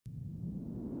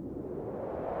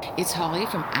It's Holly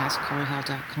from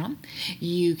AskHollyHall.com.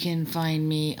 You can find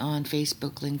me on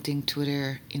Facebook, LinkedIn,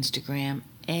 Twitter, Instagram,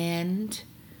 and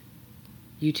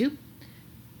YouTube.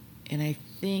 And I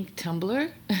think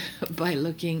Tumblr by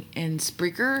looking in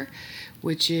Spreaker,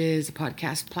 which is a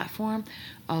podcast platform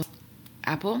of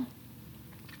Apple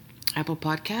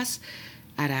Podcasts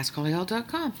at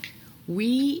AskHollyHall.com.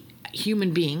 We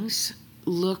human beings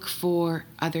look for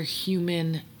other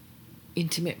human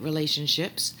intimate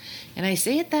relationships. And I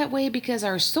say it that way because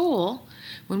our soul,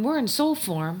 when we're in soul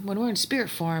form, when we're in spirit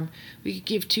form, we could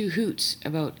give two hoots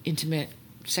about intimate,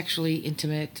 sexually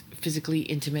intimate, physically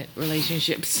intimate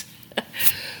relationships.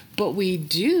 But we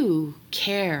do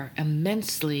care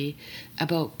immensely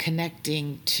about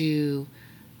connecting to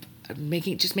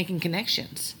making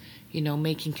connections,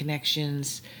 making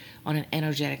connections on an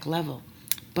energetic level.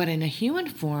 But in a human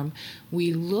form,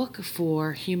 we look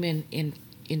for human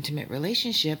intimate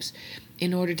relationships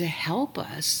in order to help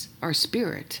us, our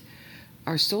spirit,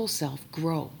 our soul self,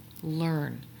 grow,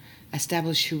 learn,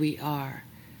 establish who we are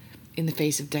in the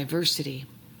face of diversity,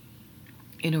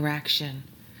 interaction,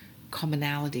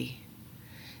 commonality.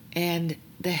 And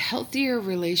the healthier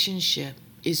relationship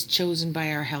is chosen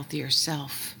by our healthier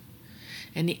self.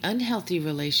 And the unhealthy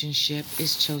relationship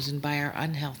is chosen by our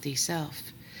unhealthy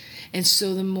self. And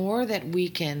so the more that we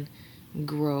can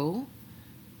grow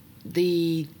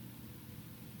within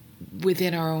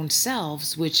our own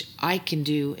selves, which I can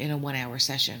do in a 1-hour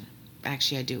session.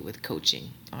 Actually, I do it with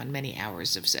coaching on many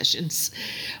hours of sessions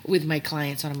with my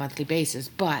clients on a monthly basis,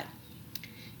 but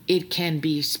it can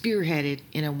be spearheaded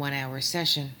in a 1-hour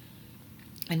session.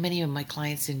 And many of my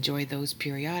clients enjoy those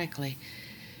periodically.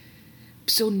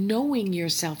 So knowing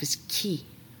yourself is key.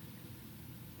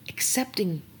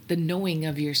 Accepting the knowing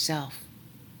of yourself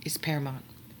is paramount.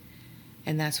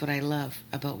 And that's what I love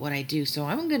about what I do. So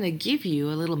I'm going to give you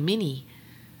a little mini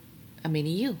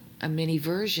you, a mini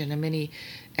version, a mini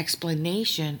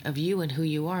explanation of you and who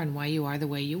you are and why you are the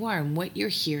way you are and what you're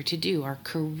here to do. Our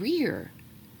career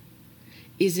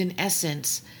is in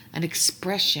essence an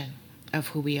expression of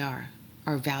who we are.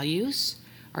 Our values,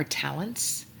 our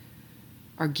talents,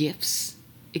 our gifts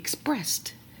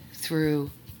expressed through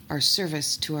our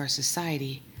service to our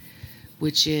society,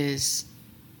 which is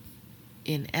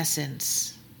in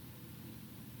essence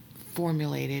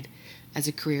formulated as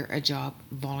a career, a job,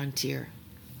 volunteer,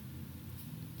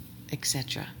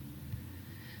 etc.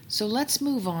 So let's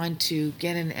move on to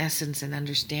get an essence and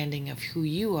understanding of who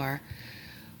you are,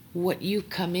 what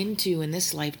you've come into in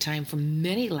this lifetime from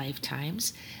many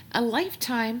lifetimes. A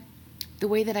lifetime, the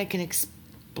way that I can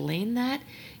explain that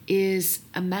is,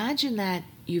 imagine that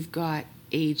you've got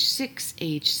age 6,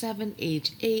 age 7,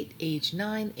 age 8, age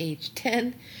 9, age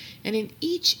 10. And in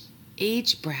each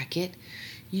age bracket,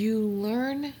 you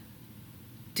learn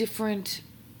different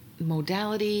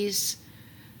modalities.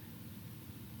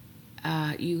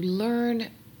 You learn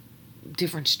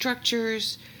different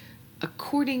structures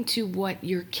according to what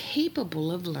you're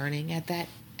capable of learning at that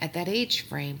age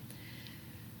frame.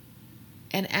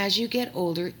 And as you get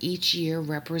older, each year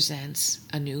represents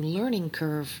a new learning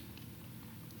curve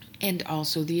and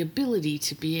also the ability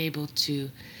to be able to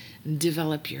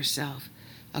develop yourself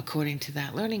according to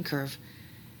that learning curve.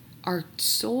 Our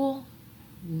soul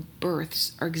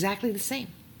births are exactly the same.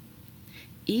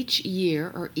 Each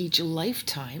year or each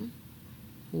lifetime,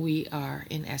 we are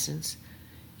in essence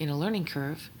in a learning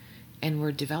curve, and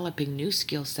we're developing new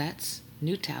skill sets,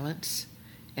 new talents,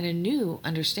 and a new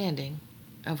understanding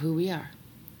of who we are.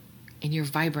 And you're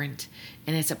vibrant,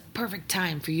 and it's a perfect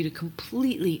time for you to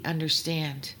completely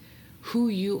understand who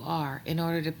you are in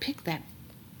order to pick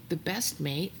the best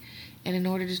mate and in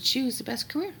order to choose the best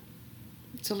career.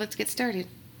 So let's get started.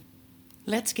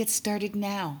 Let's get started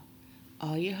now.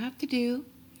 All you have to do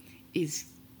is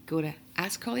go to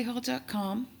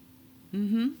AskHollyHall.com.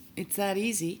 It's that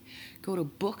easy. Go to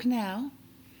book now,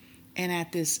 and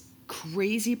at this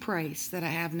crazy price that I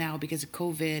have now because of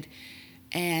COVID,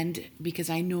 and because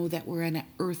I know that we're in an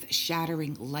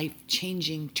earth-shattering,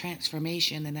 life-changing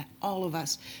transformation and that all of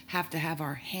us have to have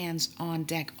our hands on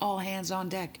deck, all hands on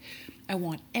deck. I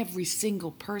want every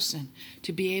single person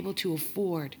to be able to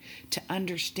afford to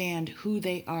understand who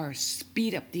they are,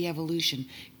 speed up the evolution,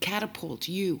 catapult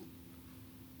you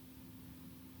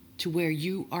to where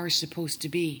you are supposed to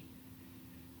be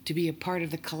a part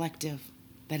of the collective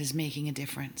that is making a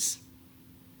difference.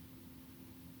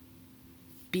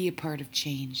 Be a part of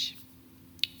change.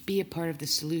 Be a part of the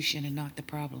solution and not the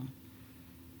problem.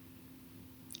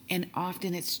 And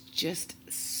often it's just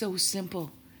so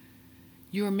simple.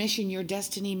 Your mission, your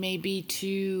destiny may be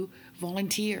to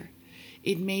volunteer.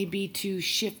 It may be to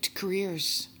shift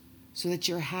careers so that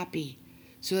you're happy,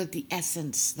 so that the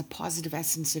essence, the positive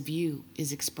essence of you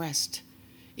is expressed.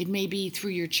 It may be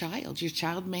through your child. Your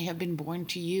child may have been born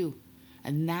to you,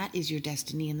 and that is your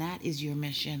destiny, and that is your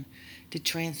mission, to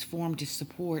transform, to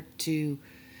support, to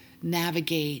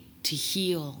navigate, to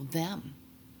heal them.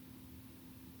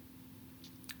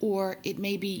 Or it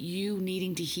may be you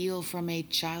needing to heal from a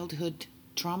childhood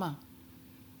trauma,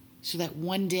 so that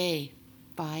one day,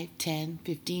 5, 10,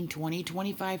 15, 20,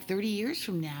 25, 30 years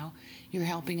from now, you're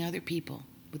helping other people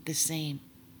with the same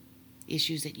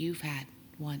issues that you've had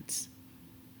once.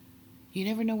 You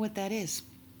never know what that is.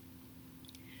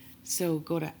 So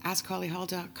go to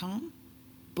AskHollyHall.com,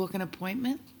 book an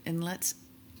appointment, and let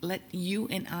you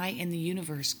and I and the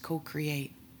universe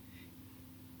co-create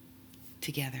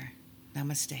together.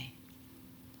 Namaste.